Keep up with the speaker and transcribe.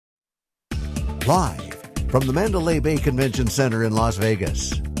Live from the Mandalay Bay Convention Center in Las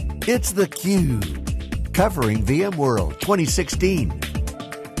Vegas, it's theCUBE, covering VMworld 2016.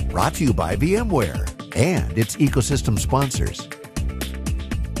 Brought to you by VMware and its ecosystem sponsors.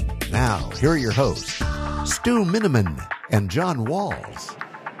 Now, here are your hosts, Stu Miniman and John Walls.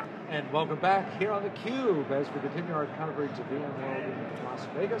 And welcome back here on theCUBE as we continue our coverage of VMworld in Las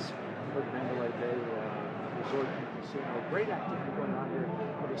Vegas for the Mandalay Bay Resort and Casino. Great activity going on here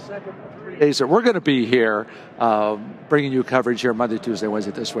for the second of 3 days that we're going to be here, bringing you coverage here Monday, Tuesday,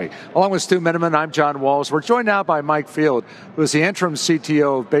 Wednesday this week. Along with Stu Miniman, I'm John Walls. We're joined now by Mike Feld, who is the interim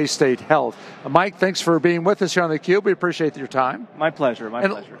CTO of Baystate Health. Mike, thanks for being with us here on theCUBE. We appreciate your time. My pleasure, my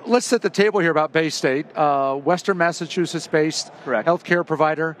pleasure. Let's set the table here about Baystate. Western Massachusetts-based healthcare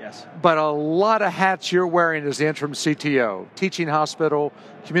provider. Yes. But a lot of hats you're wearing as the interim CTO. Teaching hospital,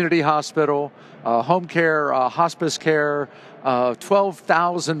 community hospital, home care, hospice care,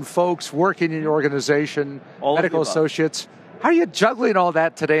 12,000 folks working in your organization, all medical associates. How are you juggling all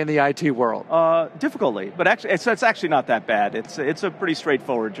that today in the IT world? Difficultly, but actually, it's actually not that bad. It's a pretty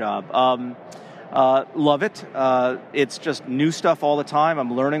straightforward job. Love it. It's just new stuff all the time.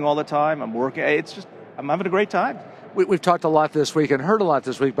 I'm learning all the time. I'm working. I'm having a great time. We've talked a lot this week and heard a lot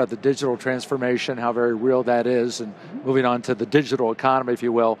this week about the digital transformation, how very real that is, and moving on to the digital economy, if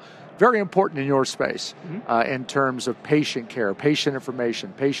you will. Very important in your space in terms of patient care, patient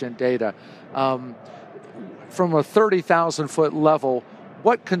information, patient data. From a 30,000-foot level,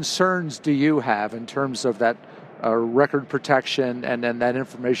 what concerns do you have in terms of that record protection and then that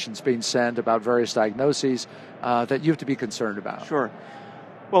information's being sent about various diagnoses that you have to be concerned about? Sure.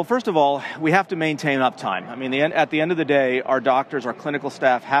 Well, first of all, we have to maintain uptime. I mean, at the end of the day, our doctors, our clinical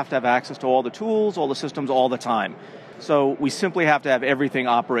staff have to have access to all the tools, all the systems, all the time. So we simply have to have everything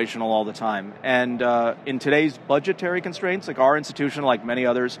operational all the time. And in today's budgetary constraints, like our institution, like many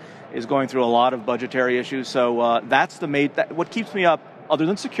others, is going through a lot of budgetary issues. So that's what keeps me up, other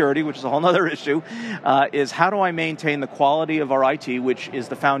than security, which is a whole other issue, is how do I maintain the quality of our IT, which is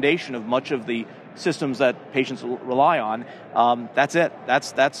the foundation of much of the systems that patients rely on. That's it.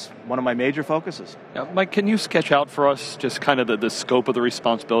 That's one of my major focuses. Yeah, Mike, can you sketch out for us just kind of the scope of the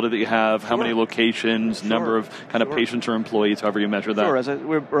responsibility that you have, how many locations, number of kind of patients or employees, however you measure that? Sure.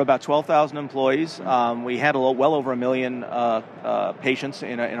 We're about 12,000 employees. We handle well over 1 million patients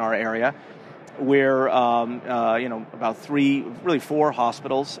in our area. We're about 4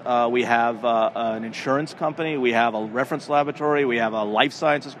 hospitals. We have an insurance company. We have a reference laboratory. We have a life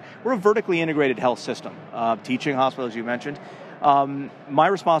sciences. We're a vertically integrated health system. Teaching hospital, as you mentioned. My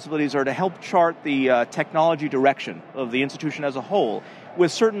responsibilities are to help chart the technology direction of the institution as a whole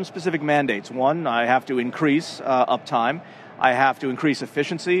with certain specific mandates. One, I have to increase uptime. I have to increase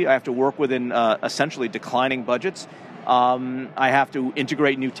efficiency. I have to work within essentially declining budgets. I have to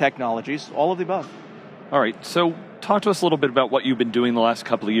integrate new technologies, all of the above. All right, so talk to us a little bit about what you've been doing the last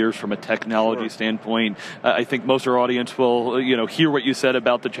couple of years from a technology standpoint. I think most of our audience will, hear what you said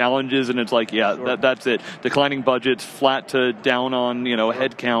about the challenges, and it's like, that's it. Declining budgets, flat to down on,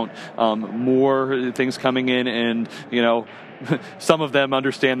 headcount, more things coming in, and, some of them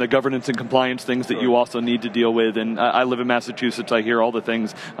understand the governance and compliance things that you also need to deal with. And I live in Massachusetts. I hear all the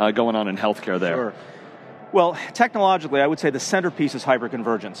things going on in healthcare there. Sure. Well, technologically, I would say the centerpiece is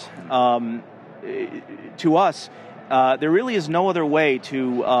hyper-convergence. To us, there really is no other way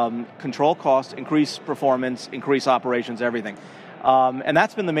to control costs, increase performance, increase operations, everything. And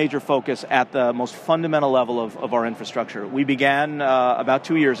that's been the major focus at the most fundamental level of our infrastructure. We began about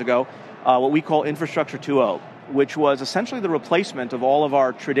 2 years ago what we call Infrastructure 2.0, which was essentially the replacement of all of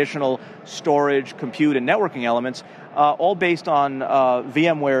our traditional storage, compute, and networking elements, all based on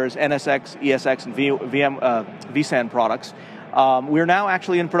VMware's NSX, ESX, and VSAN products. We're now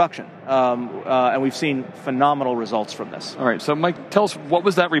actually in production, and we've seen phenomenal results from this. All right, so Mike, tell us, what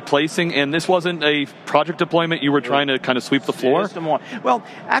was that replacing? And this wasn't a project deployment, you were trying to kind of sweep the floor? Well,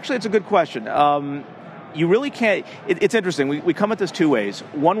 actually, it's a good question. You really can't, it's interesting, we come at this two ways.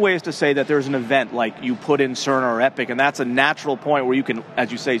 One way is to say that there's an event like you put in Cerner or Epic, and that's a natural point where you can,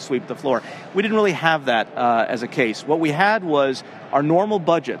 as you say, sweep the floor. We didn't really have that as a case. What we had was our normal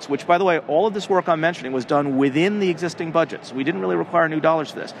budgets, which, by the way, all of this work I'm mentioning was done within the existing budgets. We didn't really require new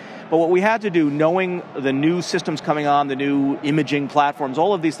dollars for this. But what we had to do, knowing the new systems coming on, the new imaging platforms,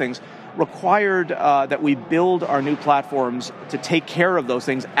 all of these things, required that we build our new platforms to take care of those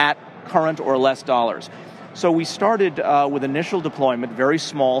things at current or less dollars. So we started with initial deployment, very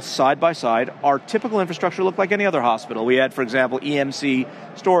small, side by side. Our typical infrastructure looked like any other hospital. We had, for example, EMC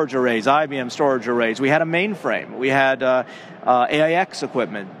storage arrays, IBM storage arrays. We had a mainframe. We had AIX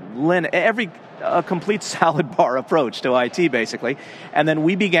equipment, a complete salad bar approach to IT, basically. And then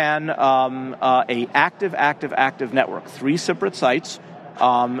we began a active network, 3 separate sites,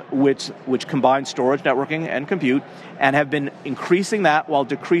 which combine storage, networking, and compute, and have been increasing that while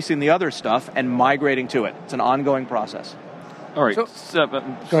decreasing the other stuff and migrating to it. It's an ongoing process. All right. Go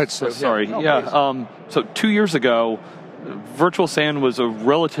ahead, Stu. Sorry. So 2 years ago, VirtualSAN was a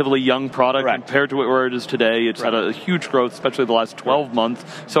relatively young product compared to where it is today. It's had a huge growth, especially the last 12 months.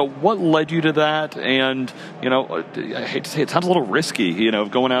 So what led you to that? And, I hate to say it sounds a little risky,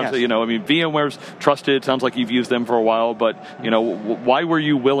 going out to, VMware's trusted. It sounds like you've used them for a while, but, why were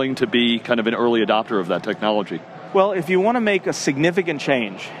you willing to be kind of an early adopter of that technology? Well, if you want to make a significant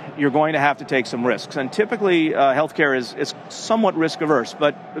change, you're going to have to take some risks. And typically, healthcare is somewhat risk-averse,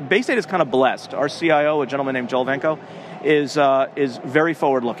 but Baystate is kind of blessed. Our CIO, a gentleman named Joel Venko, is very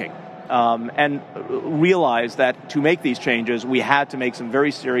forward-looking and realized that to make these changes, we had to make some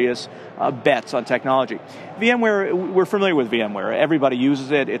very serious bets on technology. VMware, we're familiar with VMware. Everybody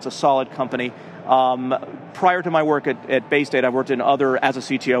uses it. It's a solid company. Prior to my work at Baystate, I've worked as a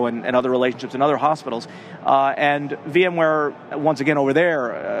CTO and other relationships in other hospitals, and VMware, once again over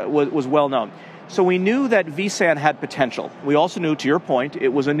there, was well known. So we knew that vSAN had potential. We also knew, to your point, it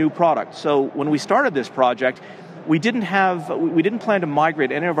was a new product. So when we started this project, we didn't plan to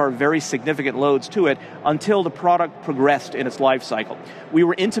migrate any of our very significant loads to it until the product progressed in its life cycle. We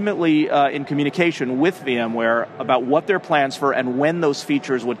were intimately in communication with VMware about what their plans were and when those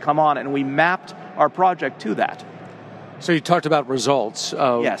features would come on, and we mapped our project to that. So you talked about results.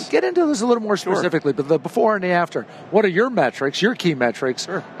 Yes. Get into this a little more specifically, but the before and the after. What are your metrics, your key metrics,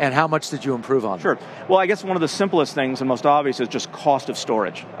 and how much did you improve on them? Sure. Well, I guess one of the simplest things and most obvious is just cost of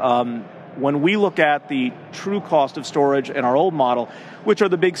storage. When we look at the true cost of storage in our old model, which are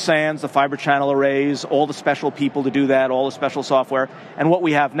the big SANs, the fiber channel arrays, all the special people to do that, all the special software, and what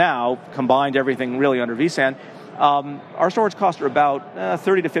we have now, combined everything really under vSAN, our storage costs are about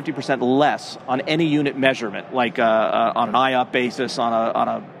 30 to 50% less on any unit measurement, like on an IOP basis, on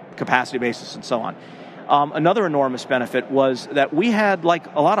a capacity basis, and so on. Another enormous benefit was that we had,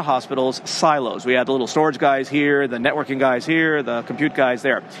 like a lot of hospitals, silos. We had the little storage guys here, the networking guys here, the compute guys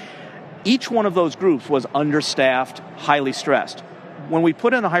there. Each one of those groups was understaffed, highly stressed. When we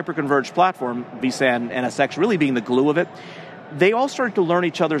put in a hyper-converged platform, vSAN, NSX really being the glue of it, they all started to learn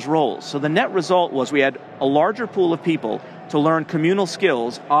each other's roles. So the net result was we had a larger pool of people to learn communal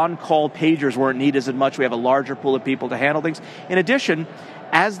skills. On-call pagers weren't needed as much. We have a larger pool of people to handle things. In addition,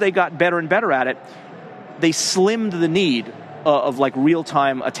 as they got better and better at it, they slimmed the need of like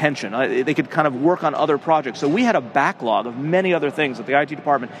real-time attention. They could kind of work on other projects. So we had a backlog of many other things that the IT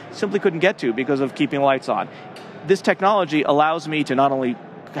department simply couldn't get to because of keeping the lights on. This technology allows me to not only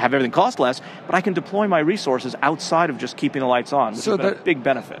have everything cost less, but I can deploy my resources outside of just keeping the lights on, which is a big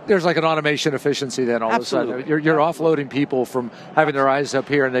benefit. There's like an automation efficiency then all Absolutely. of a sudden. You're offloading people from having their eyes up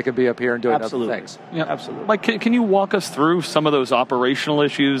here and they can be up here and doing other things. Yeah. Absolutely. Mike, can you walk us through some of those operational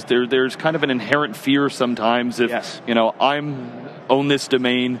issues? There's kind of an inherent fear sometimes if, I'm own this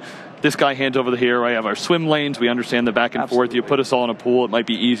domain, this guy hands over here, I have our swim lanes, we understand the back and forth, you put us all in a pool, it might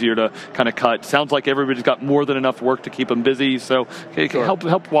be easier to kind of cut. Sounds like everybody's got more than enough work to keep them busy, so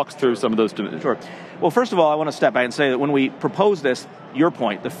help walk us through some of those. Sure. Well, first of all, I want to step back and say that when we proposed this, your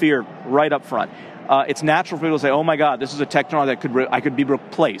point, the fear right up front, it's natural for people to say, oh my God, this is a technology that I could be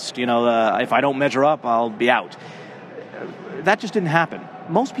replaced. If I don't measure up, I'll be out. That just didn't happen.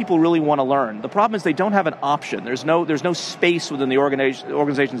 Most people really want to learn. The problem is they don't have an option. There's no space within the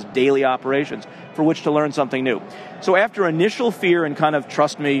organization's daily operations for which to learn something new. So after initial fear and kind of,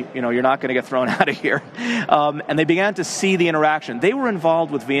 trust me, you're not going to get thrown out of here, and they began to see the interaction. They were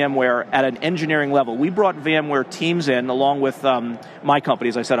involved with VMware at an engineering level. We brought VMware teams in along with my company.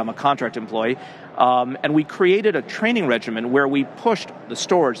 As I said, I'm a contract employee. And we created a training regimen where we pushed the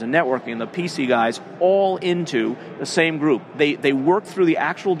storage, the networking, the PC guys all into the same group. They worked through the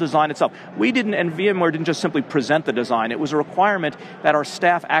actual design itself. And VMware didn't just simply present the design. It was a requirement that our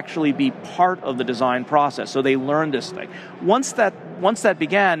staff actually be part of the design process. So they learned this thing. Once that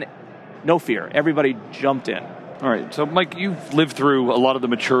began, no fear. Everybody jumped in. All right. So, Mike, you've lived through a lot of the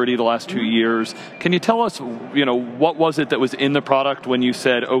maturity the last 2 years. Can you tell us, what was it that was in the product when you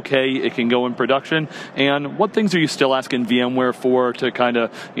said, okay, it can go in production? And what things are you still asking VMware for to kind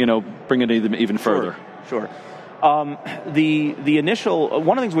of, bring it even further? Sure. The initial,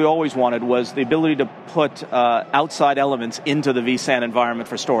 one of the things we always wanted was the ability to put outside elements into the vSAN environment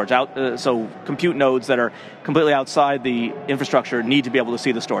for storage. So compute nodes that are completely outside the infrastructure need to be able to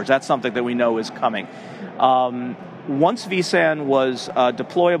see the storage. That's something that we know is coming. once vSAN was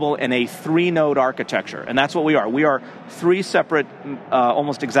deployable in a 3-node architecture, and that's what we are. We are 3 separate,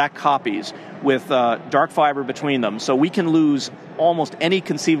 almost exact copies with dark fiber between them, so we can lose almost any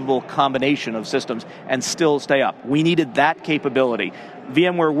conceivable combination of systems and still stay up. We needed that capability.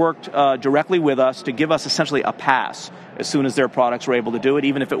 VMware worked directly with us to give us essentially a pass as soon as their products were able to do it,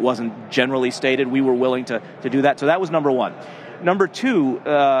 even if it wasn't generally stated. We were willing to do that, so that was number one. Number two,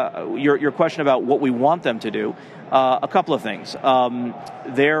 your question about what we want them to do, a couple of things.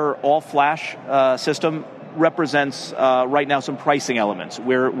 Their all-flash system represents right now some pricing elements.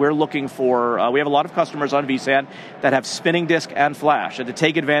 We're looking for, we have a lot of customers on vSAN that have spinning disk and flash, and to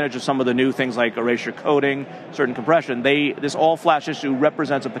take advantage of some of the new things like erasure coding, certain compression, this all-flash issue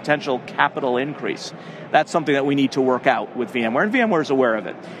represents a potential capital increase. That's something that we need to work out with VMware, and VMware is aware of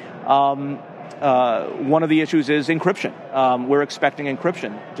it. One of the issues is encryption. We're expecting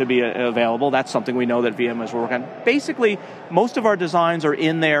encryption to be available. That's something we know that VM is working on. Basically, most of our designs are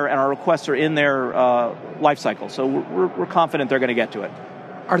in there and our requests are in their life cycle, so we're confident they're going to get to it.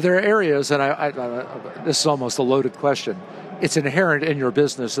 Are there areas, and this is almost a loaded question, it's inherent in your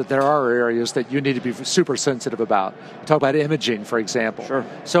business that there are areas that you need to be super sensitive about. Talk about imaging, for example. Sure.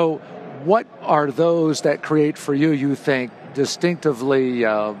 So what are those that create for you think, distinctively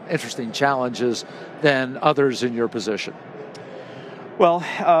interesting challenges than others in your position? Well,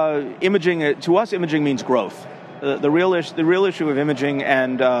 imaging, to us, imaging means growth. The real issue of imaging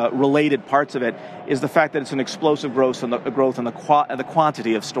and related parts of it is the fact that it's an explosive growth in the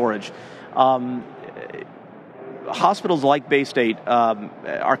quantity of storage. Hospitals like Baystate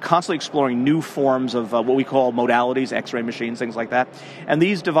are constantly exploring new forms of what we call modalities, X-ray machines, things like that. And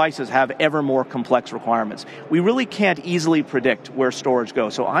these devices have ever more complex requirements. We really can't easily predict where storage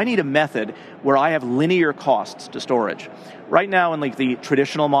goes. So I need a method where I have linear costs to storage. Right now, in like the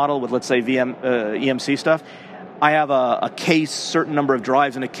traditional model with, let's say, EMC stuff, I have a case, certain number of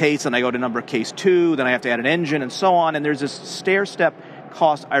drives in a case, and I go to number case 2, then I have to add an engine, and so on. And there's this stair-step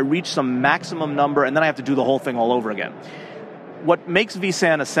cost. I reach some maximum number, and then I have to do the whole thing all over again. What makes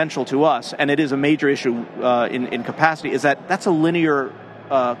vSAN essential to us, and it is a major issue in capacity, is that that's a linear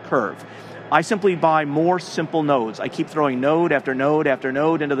curve. I simply buy more simple nodes. I keep throwing node after node after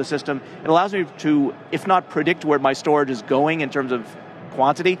node into the system. It allows me to, if not predict where my storage is going in terms of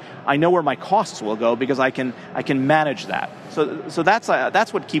quantity, I know where my costs will go because I can manage that. So that's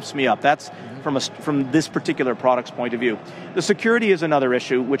what keeps me up. That's from this particular product's point of view. The security is another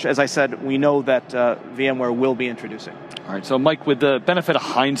issue, which, as I said, we know that VMware will be introducing. All right, so Mike, with the benefit of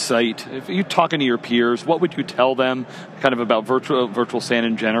hindsight, if you're talking to your peers, what would you tell them kind of about virtual SAN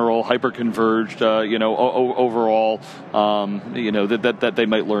in general, hyper-converged, overall, that they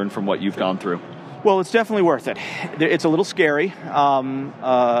might learn from what you've gone through? Well, it's definitely worth it. It's a little scary.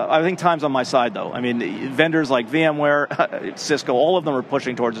 I think time's on my side, though. I mean, vendors like VMware, Cisco, all of them are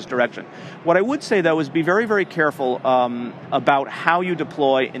pushing towards this direction. What I would say, though, is be very, very careful about how you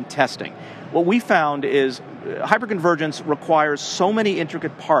deploy in testing. What we found is hyperconvergence requires so many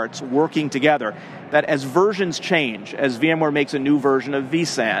intricate parts working together that as versions change, as VMware makes a new version of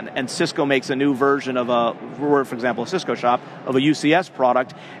vSAN and Cisco makes a new version of for example, a Cisco shop, of a UCS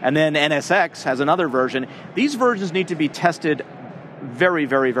product, and then NSX has another version, these versions need to be tested very,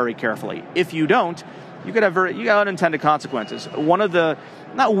 very, very carefully. If you don't, you got unintended consequences. One of the,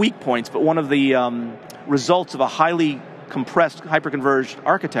 not weak points, but one of the results of a highly compressed, hyperconverged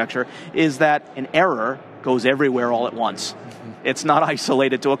architecture is that an error goes everywhere all at once. It's not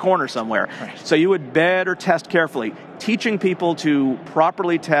isolated to a corner somewhere. Right. So you would better test carefully. Teaching people to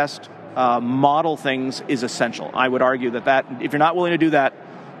properly test, model things is essential. I would argue that if you're not willing to do that,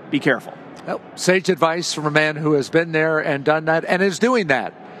 be careful. Well, sage advice from a man who has been there and done that and is doing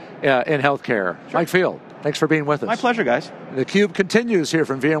that in healthcare. Sure. Mike Feld, thanks for being with us. My pleasure, guys. The Cube continues here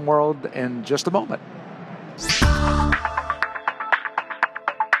from VMworld in just a moment.